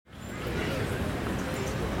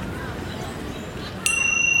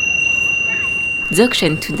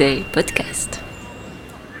Dzogchen Today podcast.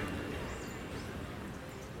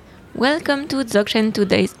 Welcome to Dzogchen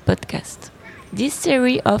Today's podcast. This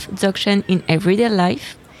series of Dzogchen in everyday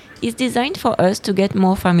life is designed for us to get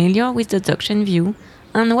more familiar with the Dzogchen view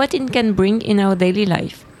and what it can bring in our daily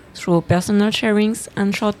life through personal sharings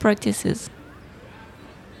and short practices.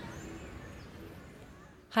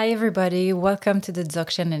 Hi everybody, welcome to the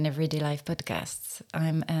Dzogchen and Everyday Life podcasts.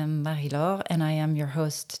 I'm Marie-Laure and I am your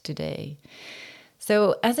host today.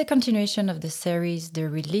 So as a continuation of the series, The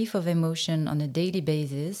Relief of Emotion on a Daily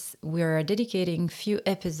Basis, we are dedicating few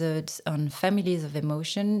episodes on families of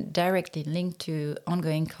emotion directly linked to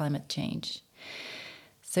ongoing climate change.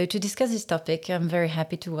 So to discuss this topic, I'm very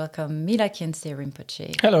happy to welcome Mila Khyentse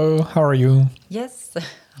Rinpoche. Hello, how are you? Yes,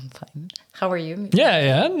 I'm fine. How are you?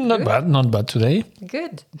 Yeah, not bad today.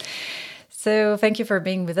 Good. So thank you for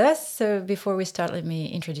being with us. So before we start, let me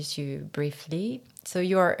introduce you briefly. So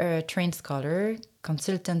you are a trained scholar,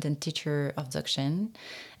 consultant and teacher of Dzogchen,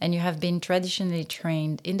 and you have been traditionally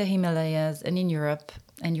trained in the Himalayas and in Europe,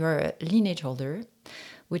 and you are a lineage holder,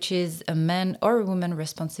 which is a man or a woman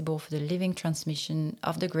responsible for the living transmission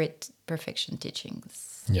of the Great Perfection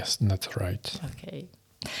teachings. Yes, that's right. Okay.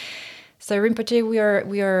 So Rinpoche,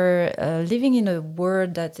 we are living in a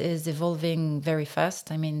world that is evolving very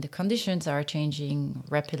fast. I mean, the conditions are changing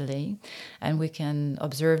rapidly, and we can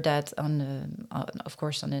observe that of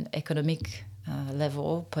course, on an economic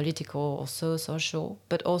level, political, also social,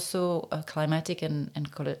 but also climatic and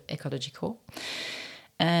ecological.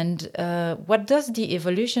 And what does the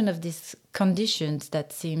evolution of these conditions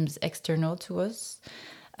that seems external to us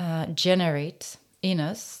generate in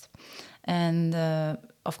us? And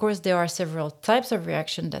of course, there are several types of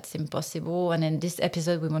reaction that's impossible. And in this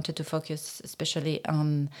episode, we wanted to focus especially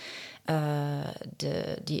on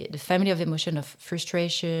the family of emotion of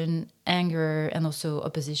frustration, anger, and also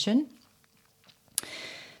opposition.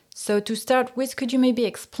 So to start with, could you maybe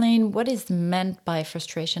explain what is meant by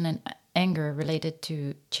frustration and anger related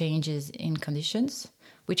to changes in conditions,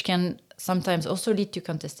 which can sometimes also lead to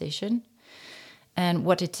contestation? And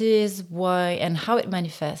what it is, why, and how it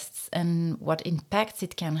manifests, and what impacts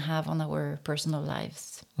it can have on our personal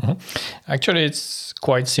lives. Mm-hmm. Actually, it's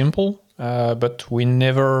quite simple, but we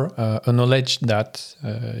never acknowledge that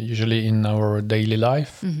usually in our daily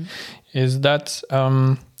life, is that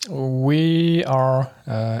we are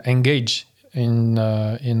engaged in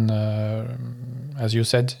as you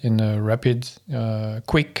said, in a rapid,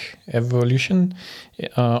 quick evolution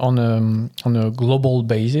on a global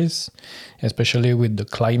basis, especially with the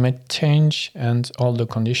climate change and all the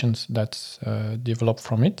conditions that develop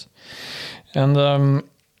from it. And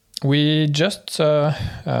we just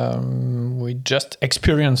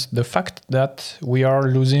experienced the fact that we are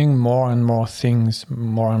losing more and more things,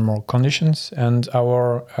 more and more conditions, and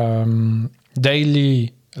our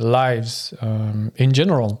daily lives in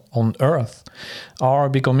general on Earth are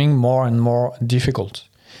becoming more and more difficult.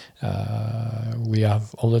 We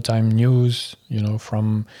have all the time news,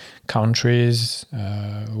 from countries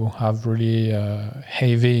who have really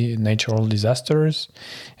heavy natural disasters,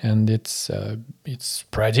 and it's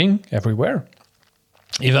spreading everywhere.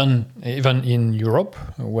 Even in Europe,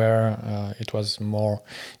 where it was more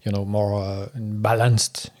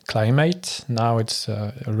balanced climate, now it's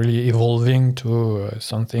really evolving to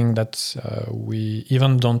something that we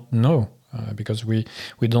even don't know, because we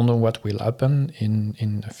don't know what will happen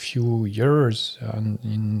in a few years and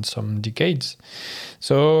in some decades.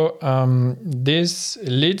 So this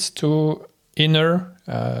leads to inner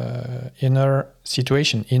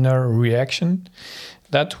situation, inner reaction,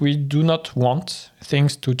 that we do not want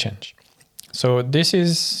things to change. So this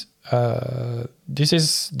is the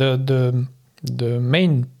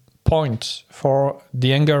main point for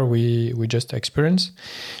the anger we just experienced,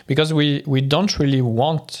 because we don't really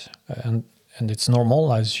want, and it's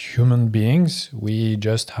normal as human beings, we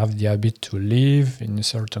just have the habit to live in a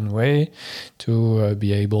certain way, to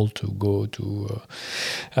be able to go to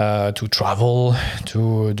travel,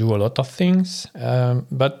 to do a lot of things.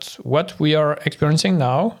 But what we are experiencing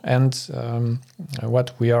now, and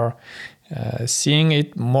what we are seeing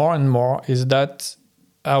it more and more, is that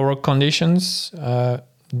our conditions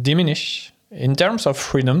diminish in terms of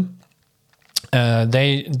freedom.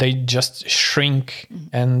 They just shrink,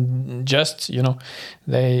 and just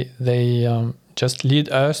they just lead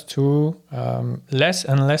us to less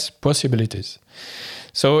and less possibilities.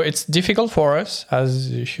 So it's difficult for us as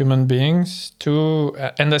human beings to,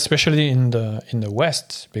 and especially in the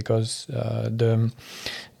West, because the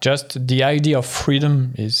idea of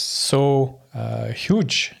freedom is so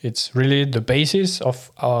huge. It's really the basis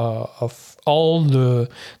of all the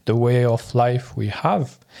way of life we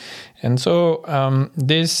have. And so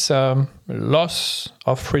this loss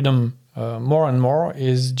of freedom more and more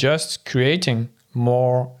is just creating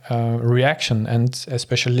more reaction, and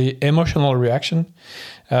especially emotional reaction,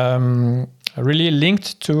 really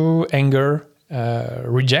linked to anger,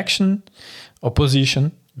 rejection,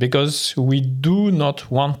 opposition, because we do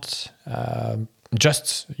not want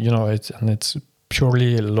just, it's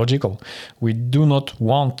purely logical. We do not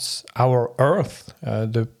want our Earth,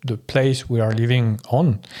 the place we are living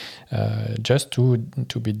on, just to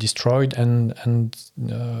be destroyed and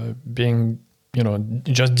being,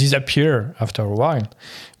 just disappear after a while,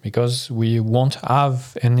 because we won't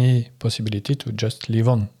have any possibility to just live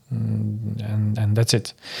on, and that's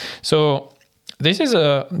it. So this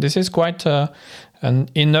is quite an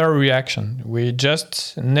inner reaction. We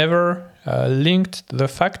just never linked the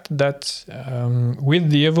fact that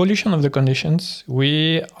with the evolution of the conditions,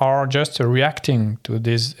 we are just reacting to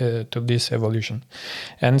this evolution,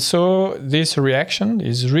 and so this reaction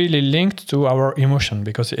is really linked to our emotion,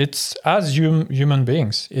 because it's as human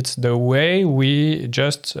beings, it's the way we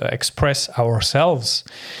just express ourselves.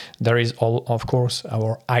 There is of course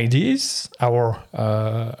our ideas,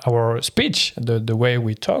 our speech, the way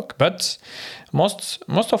we talk, but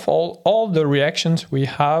most of all the reactions we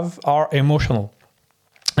have are emotional.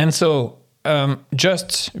 And so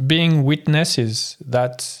just being witnesses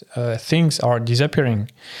that things are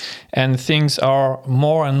disappearing and things are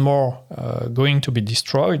more and more going to be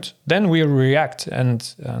destroyed, then we react. And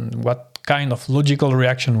what kind of logical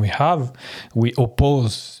reaction we have? We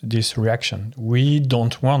oppose this reaction. We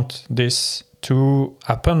don't want this to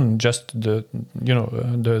happen, just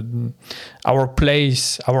our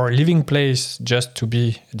place, our living place, just to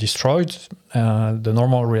be destroyed. The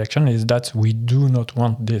normal reaction is that we do not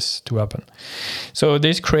want this to happen. So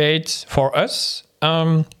this creates for us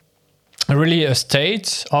really a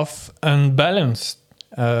state of unbalanced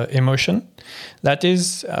emotion that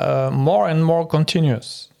is more and more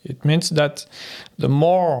continuous. It means that the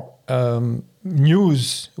more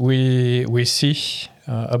news we see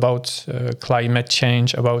about climate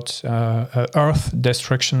change, about Earth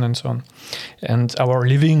destruction and so on, and our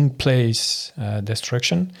living place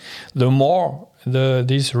destruction, the more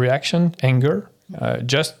this reaction, anger,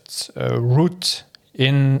 just root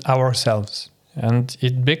in ourselves, and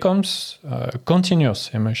it becomes a continuous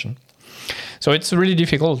emotion. So it's really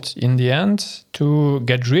difficult in the end to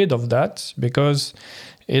get rid of that, because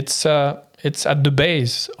it's at the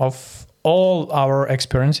base of all our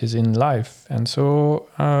experiences in life, and so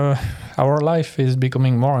our life is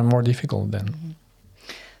becoming more and more difficult then. Mm-hmm.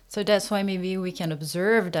 So that's why maybe we can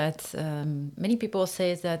observe that many people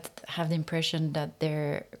say that have the impression that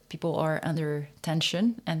their people are under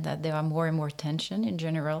tension, and that there are more and more tension in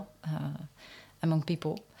general among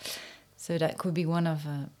people. So that could be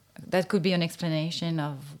that could be an explanation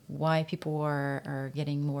of why people are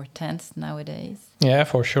getting more tense nowadays. Yeah,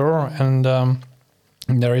 for sure. And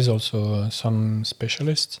there is also some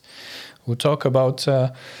specialists who talk about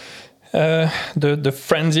the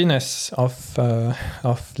frenziness of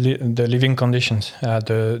the living conditions,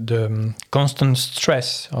 the constant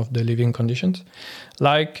stress of the living conditions.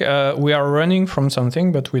 Like we are running from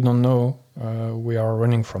something, but we don't know we are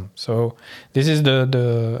running from. So this is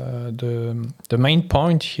the main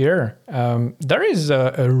point here. There is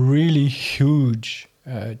a really huge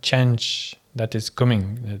change that is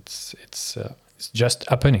coming. It's just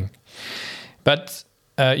happening. But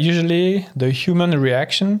usually the human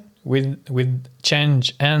reaction with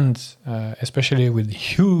change, and especially with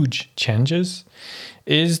huge changes,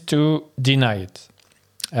 is to deny it,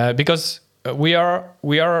 because we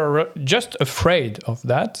are just afraid of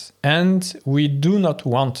that, and we do not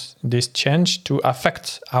want this change to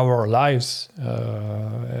affect our lives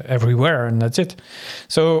everywhere, and that's it.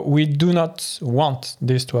 So we do not want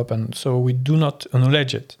this to happen, so we do not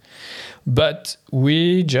acknowledge it. But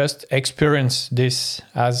we just experience this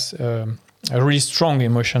as a really strong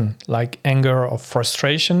emotion, like anger or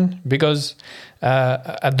frustration, because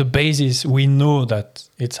at the basis we know that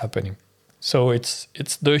it's happening. So it's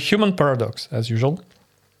the human paradox, as usual.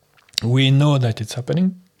 We know that it's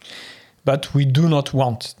happening, but we do not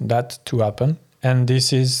want that to happen, and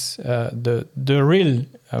this is the real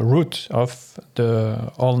root of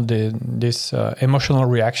this emotional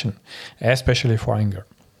reaction, especially for anger.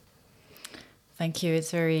 Thank you. It's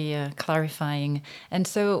very clarifying. And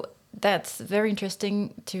so that's very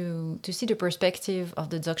interesting to see the perspective of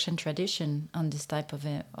the Dzogchen tradition on this type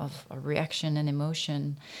of reaction and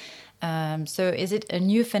emotion. So is it a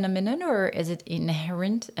new phenomenon, or is it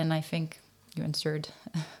inherent? And I think you answered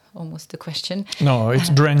almost the question. No, it's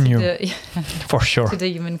brand new, for sure. To the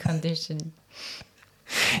human condition.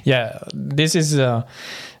 Yeah, this is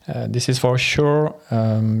for sure.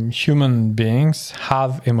 Human beings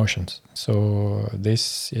have emotions, so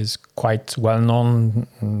this is quite well known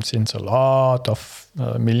since a lot of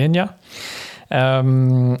millennia.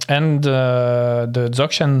 And the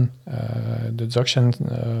Dzogchen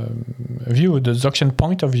view, the Dzogchen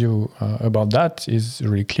point of view about that is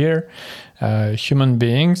really clear. Human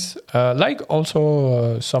beings, like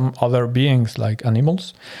also some other beings like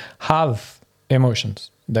animals, have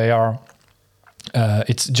emotions. They are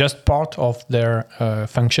it's just part of their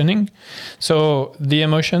functioning. So the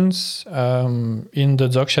emotions in the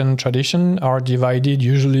Dzogchen tradition are divided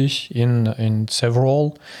usually in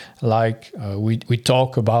several. Like we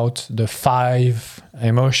talk about the 5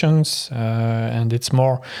 emotions, and it's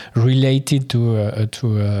more related to a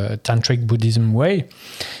tantric Buddhism way.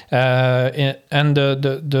 And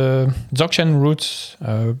the Dzogchen roots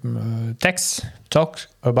texts talk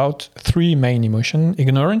about 3 main emotions: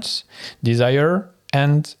 ignorance, desire,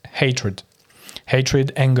 and hatred.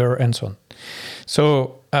 Hatred, anger, and so on.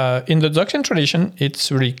 So in the Dzogchen tradition,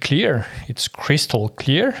 it's really clear, it's crystal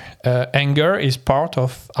clear. Anger is part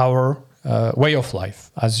of our way of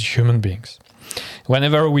life as human beings.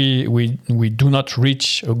 Whenever we do not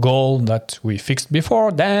reach a goal that we fixed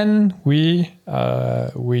before, then we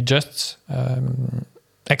just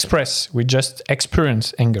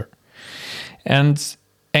experience anger. And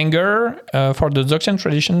anger, for the Dzogchen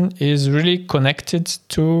tradition, is really connected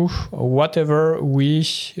to whatever we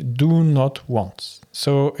do not want.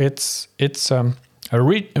 So it's a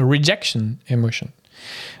rejection emotion.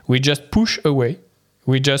 We just push away.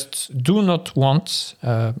 We just do not want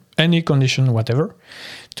any condition, whatever,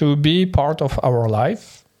 to be part of our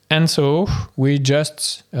life. And so we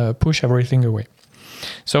just push everything away.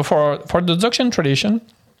 So for the Dzogchen tradition,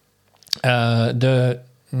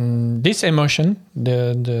 this emotion,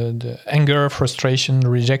 the anger, frustration,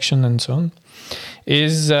 rejection, and so on,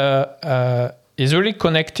 is really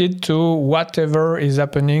connected to whatever is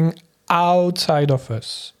happening outside of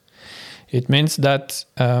us. It means that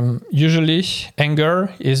usually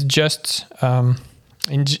anger is just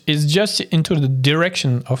into the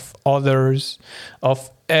direction of others, of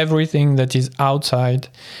everything that is outside.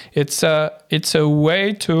 It's a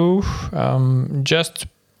way to just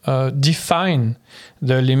define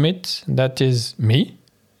the limit that is me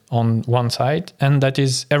on one side and that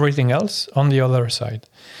is everything else on the other side.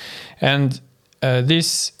 And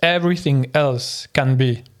this everything else can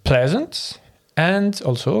be pleasant and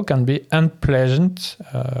also can be unpleasant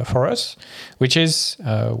for us, which is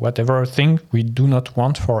whatever thing we do not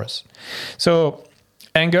want for us. So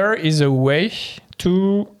anger is a way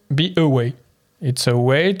to be away. It's a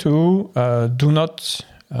way to do not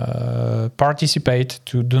participate,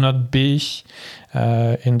 to do not be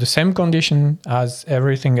in the same condition as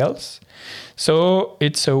everything else. So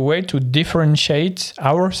it's a way to differentiate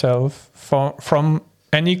ourselves from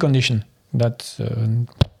any condition that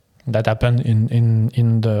happen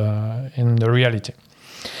in the reality.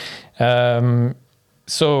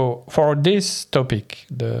 So for this topic,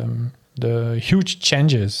 the huge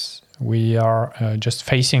changes we are just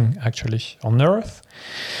facing actually on Earth,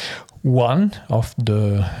 one of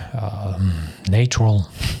the natural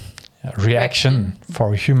reaction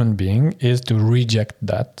for a human being is to reject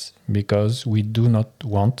that because we do not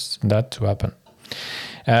want that to happen.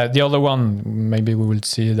 The other one, maybe we will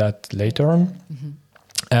see that later on,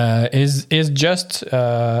 is just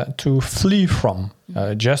to flee from,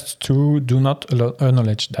 just to do not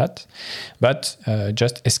acknowledge that, but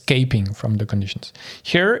just escaping from the conditions.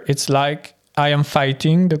 Here, it's like I am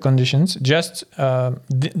fighting the conditions, just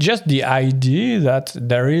the idea that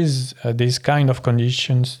there is this kind of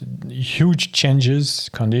conditions, huge changes,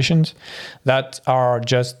 conditions that are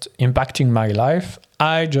just impacting my life.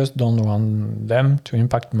 I just don't want them to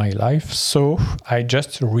impact my life, so I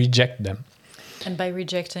just reject them. And by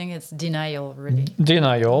rejecting, it's denial, really.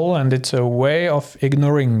 Denial, and it's a way of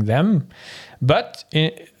ignoring them, but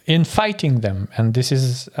in fighting them. And this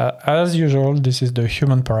is, as usual, this is the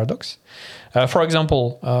human paradox. For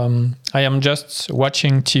example, I am just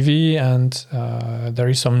watching TV and there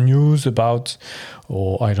is some news about,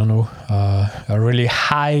 a really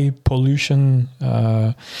high pollution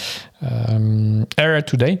area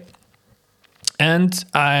today. And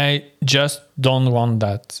I just don't want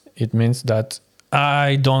that. It means that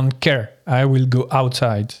I don't care. I will go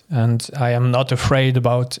outside, and I am not afraid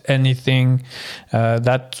about anything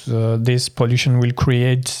that this pollution will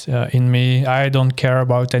create in me. I don't care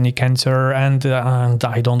about any cancer, and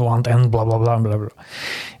I don't want, and blah blah blah blah blah.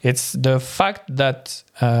 It's the fact that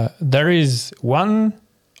there is one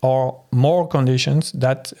or more conditions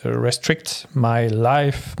that restrict my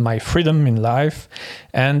life, my freedom in life,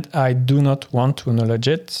 and I do not want to acknowledge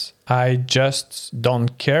it. I just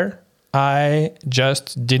don't care. I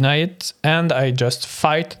just deny it, and I just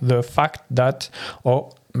fight the fact that,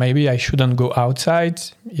 oh, maybe I shouldn't go outside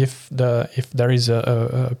if there is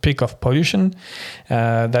a peak of pollution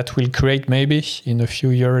that will create maybe in a few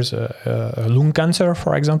years a lung cancer,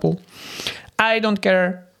 for example. I don't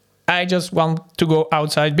care. I just want to go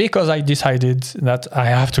outside because I decided that I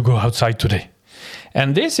have to go outside today.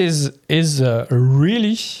 And this is a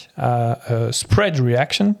really spread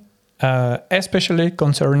reaction, especially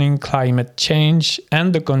concerning climate change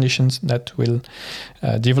and the conditions that will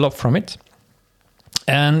develop from it.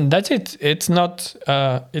 And that's it. It's not.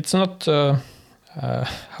 How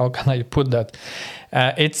can I put that?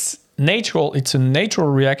 It's natural. It's a natural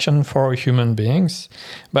reaction for human beings.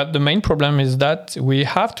 But the main problem is that we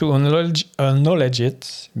have to acknowledge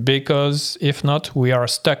it, because if not, we are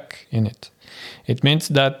stuck in it. It means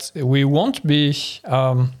that we won't be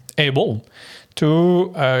able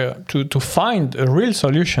to find a real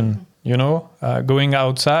solution. Going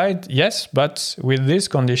outside, yes, but with this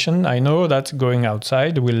condition, I know that going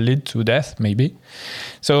outside will lead to death, maybe.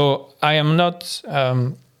 So I am not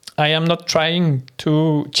trying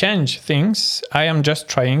to change things. I am just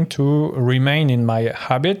trying to remain in my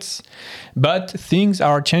habits, but things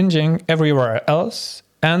are changing everywhere else,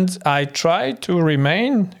 and I try to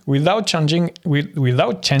remain without changing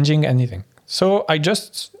anything. So I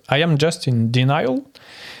am just in denial,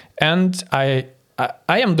 and I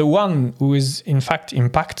am the one who is in fact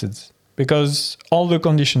impacted, because all the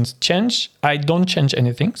conditions change. I don't change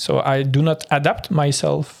anything, so I do not adapt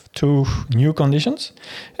myself to new conditions,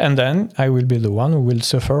 and then I will be the one who will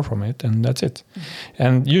suffer from it, and that's it. Mm-hmm.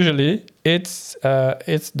 And usually it's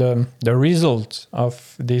the result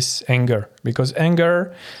of this anger, because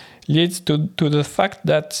anger leads to the fact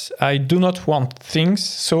that I do not want things,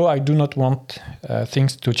 so I do not want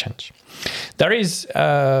things to change. There is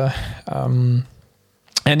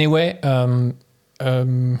anyway,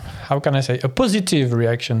 how can I say, a positive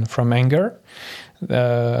reaction from anger.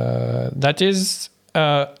 That is,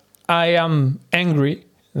 I am angry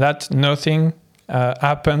that nothing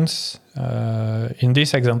happens in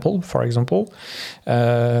this example, for example,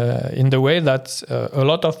 in the way that a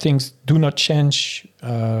lot of things do not change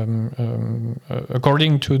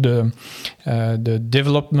according to the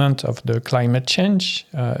development of the climate change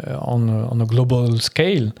on a global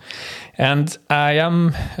scale. And I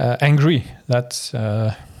am angry that,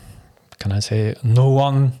 can I say, no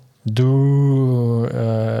one do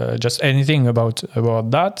just anything about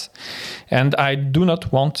that, and I do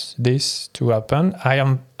not want this to happen.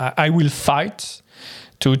 I will fight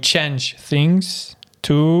to change things,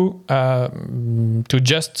 to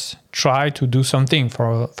just try to do something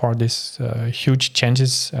for this huge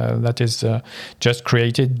changes that is just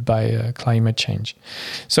created by climate change.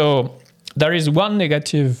 So there is one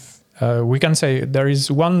negative. We can say there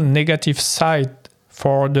is one negative side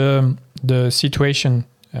for the situation.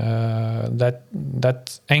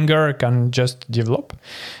 That anger can just develop,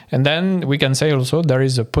 and then we can say also there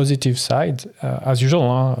is a positive side. As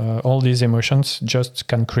usual, all these emotions just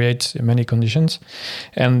can create many conditions,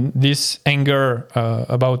 and this anger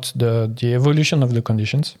about the evolution of the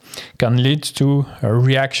conditions can lead to a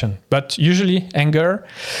reaction. But usually anger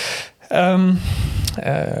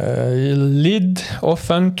lead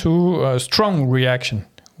often to a strong reaction,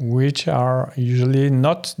 which are usually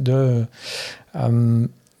not the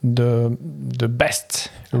best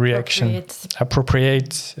reaction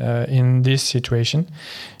appropriate in this situation,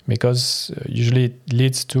 because usually it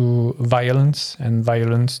leads to violence, and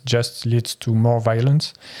violence just leads to more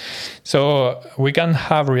violence. So we can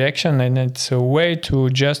have reaction, and it's a way to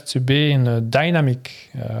just to be in a dynamic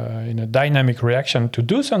reaction, to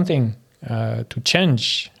do something to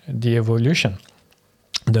change the evolution,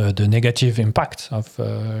 the negative impact of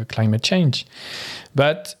climate change.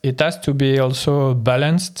 But it has to be also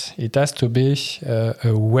balanced. It has to be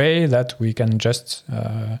a way that we can just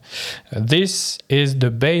this is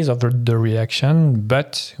the base of the reaction,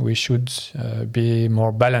 but we should be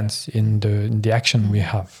more balanced in the action we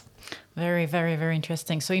have. Very, very, very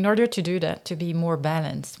interesting. So in order to do that, to be more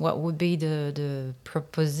balanced, what would be the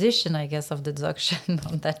proposition, I guess, of the Dzogchen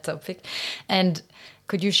on that topic? And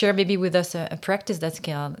could you share maybe with us a practice that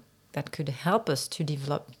that could help us to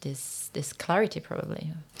develop this clarity,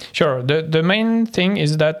 probably? Sure. The main thing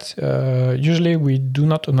is that usually we do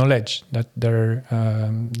not acknowledge that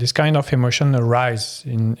this kind of emotion arise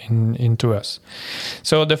into us.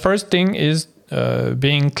 So the first thing is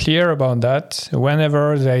being clear about that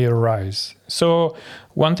whenever they arise. So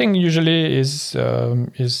one thing usually is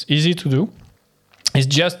easy to do. It's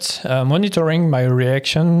just monitoring my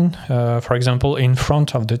reaction, for example, in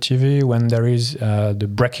front of the TV when there is the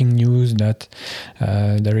breaking news that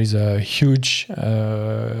there is a huge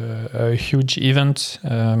event,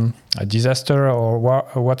 a disaster or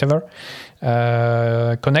whatever,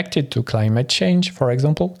 connected to climate change, for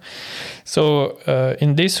example. So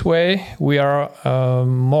in this way, we are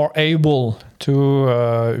more able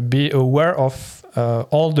to be aware of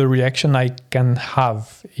all the reaction I can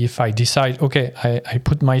have if I decide, okay, I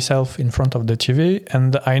put myself in front of the TV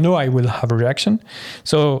and I know I will have a reaction.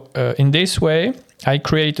 So in this way, I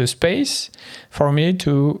create a space for me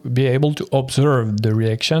to be able to observe the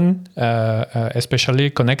reaction, especially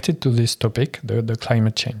connected to this topic, the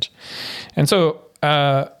climate change. And so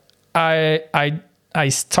I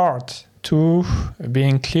start to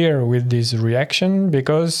being clear with this reaction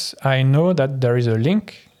because I know that there is a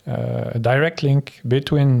link, a direct link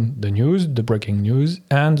between the news, the breaking news,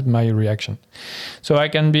 and my reaction. So I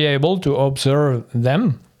can be able to observe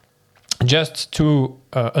them just to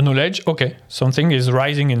acknowledge, okay, something is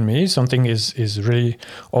rising in me, something is really,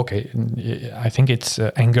 okay, I think it's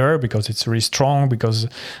anger because it's really strong, because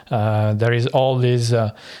there is all this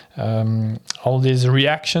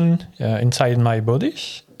reaction inside my body.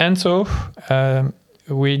 And so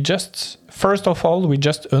first of all, we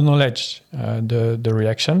just acknowledge the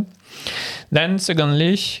reaction. Then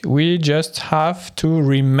secondly, we just have to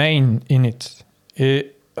remain in it.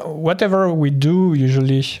 Whatever we do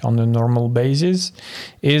usually on a normal basis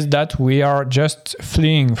is that we are just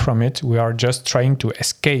fleeing from it. We are just trying to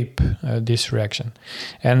escape this reaction.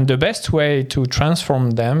 And the best way to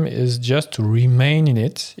transform them is just to remain in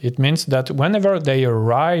it. It means that whenever they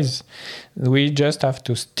arise, we just have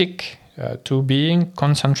to stick to being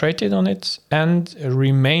concentrated on it and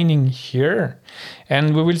remaining here.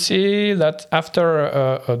 And we will see that after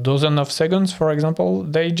a dozen of seconds, for example,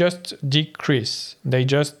 they just decrease, they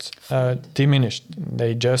just diminish,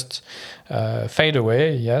 they just fade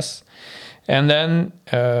away, yes. And then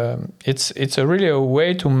it's really a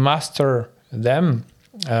way to master them,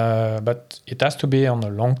 but it has to be on the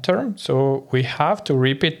long term. So we have to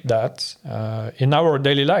repeat that in our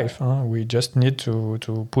daily life. We just need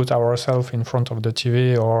to put ourselves in front of the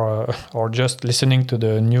TV or just listening to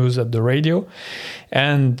the news at the radio,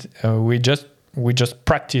 and we just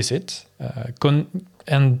practice it.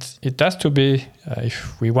 And it has to be,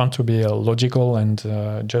 if we want to be logical and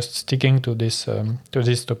just sticking to this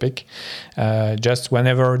topic, just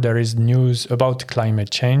whenever there is news about climate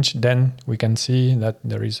change, then we can see that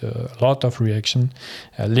there is a lot of reaction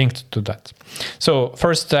linked to that. So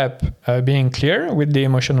first step, being clear with the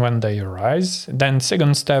emotion when they arise. Then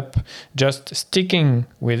second step, just sticking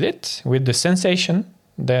with it, with the sensation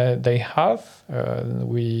that they have,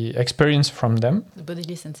 we experience from them. The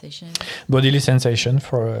bodily sensation. Bodily sensation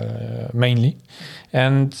for mainly.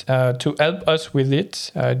 And to help us with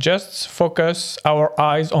it, just focus our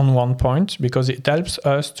eyes on one point because it helps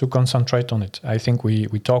us to concentrate on it. I think we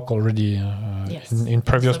talk already in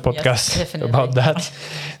previous podcasts about that.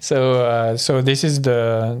 So this is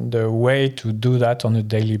the way to do that on a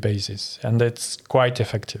daily basis. And it's quite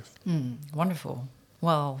effective. Wonderful.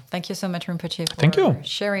 Well, thank you so much, Rinpoche, for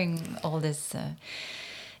sharing all this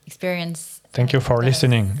experience. Thank you for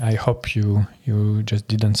listening. I hope you just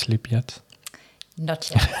didn't sleep yet. Not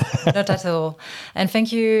yet, not at all. And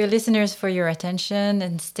thank you, listeners, for your attention.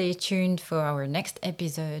 And stay tuned for our next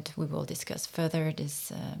episode. We will discuss further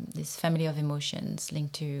this family of emotions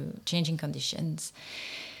linked to changing conditions.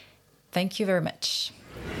 Thank you very much.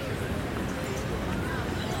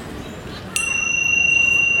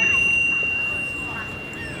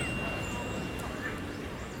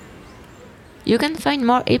 You can find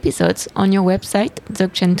more episodes on your website,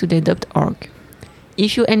 dzogchentoday.org.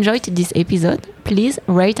 If you enjoyed this episode, please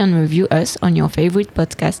rate and review us on your favorite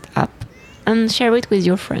podcast app and share it with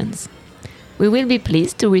your friends. We will be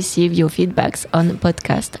pleased to receive your feedbacks on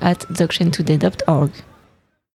podcast@dzogchentoday.org.